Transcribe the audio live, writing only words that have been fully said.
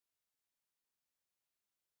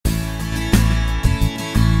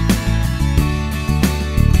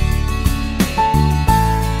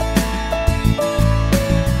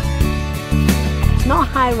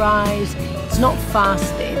high rise, it's not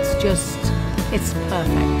fast, it's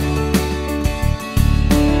perfect.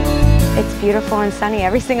 It's beautiful and sunny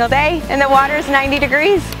every single day, and the water's 90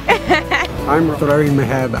 degrees. I'm throwing my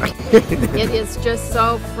hair back. It is just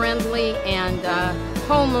so friendly and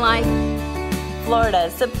home-like.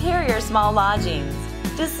 Florida's superior small lodgings.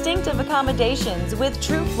 Distinctive accommodations with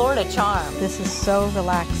true Florida charm. This is so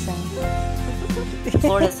relaxing.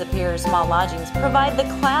 Florida's superior small lodgings provide the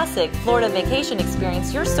classic Florida vacation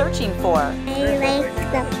experience you're searching for. I like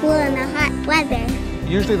the pool and the hot weather.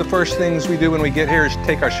 Usually the first things we do when we get here is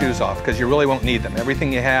take our shoes off, because you really won't need them.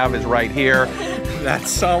 Everything you have is right here.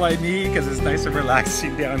 That's all I need, because it's nice and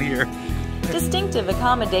relaxing down here. Distinctive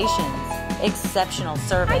accommodations. Exceptional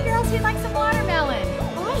service. Hi girls, we'd like some watermelon.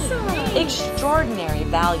 Awesome. Extraordinary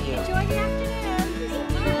value. Enjoy the afternoon.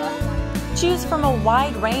 Choose from a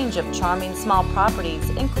wide range of charming small properties,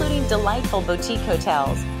 including delightful boutique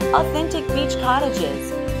hotels, authentic beach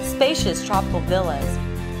cottages, spacious tropical villas,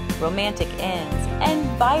 romantic inns, and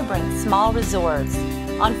vibrant small resorts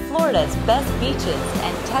on Florida's best beaches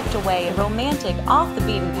and tucked away romantic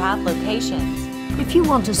off-the-beaten-path locations. If you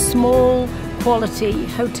want a small, quality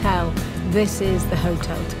hotel, this is the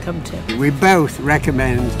hotel to come to. We both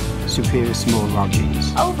recommend Superior Small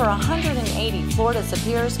Lodgings. Over 180 Florida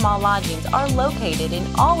Superior Small Lodgings are located in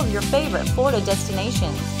all of your favorite Florida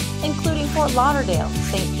destinations, including Fort Lauderdale,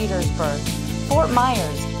 St. Petersburg, Fort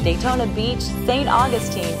Myers, Daytona Beach, St.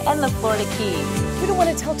 Augustine, and the Florida Keys. We don't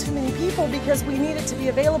want to tell too many people because we need it to be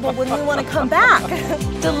available when we want to come back.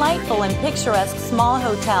 Delightful and picturesque small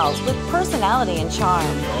hotels with personality and charm.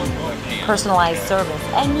 Personalized service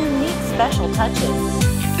and unique special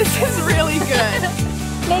touches. This is really good.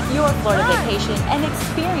 Make your Florida vacation an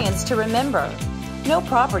experience to remember. No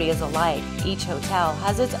property is alike. Each hotel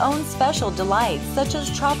has its own special delights, such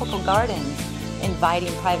as tropical gardens,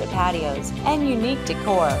 inviting private patios, and unique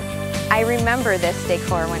decor. I remember this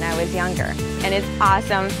decor when I was younger, and it's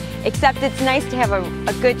awesome, except it's nice to have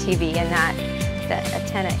a good TV and not the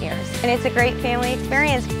antenna ears. And it's a great family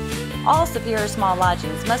experience. All Superior Small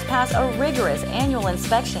Lodgings must pass a rigorous annual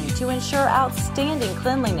inspection to ensure outstanding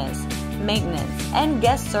cleanliness, maintenance, and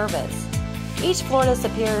guest service. Each Florida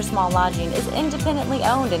Superior Small Lodging is independently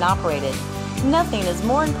owned and operated. Nothing is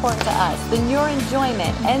more important to us than your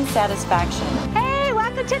enjoyment and satisfaction. Hey,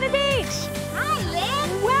 welcome to the beach. Hi,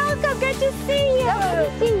 Lynn. Welcome, good to see you. Good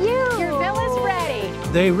to see you. Your villa's ready.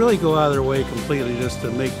 They really go out of their way completely just to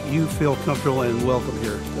make you feel comfortable and welcome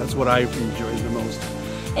here. That's what I enjoy the most.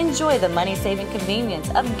 Enjoy the money-saving convenience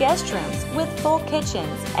of guest rooms with full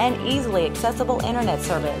kitchens and easily accessible internet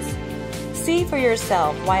service. See for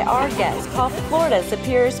yourself why our guests call Florida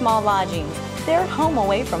Superior Small Lodgings their home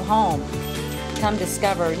away from home. Come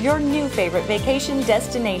discover your new favorite vacation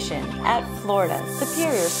destination at Florida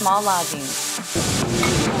Superior Small Lodgings.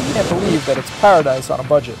 I can't believe that it's paradise on a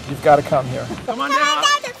budget. You've got to come here. Come on down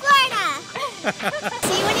to Florida.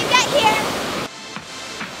 See you when you get here.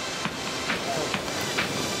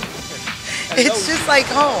 It's just like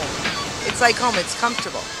home. It's like home. It's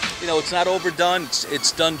comfortable. You know, it's not overdone.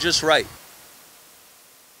 It's done just right.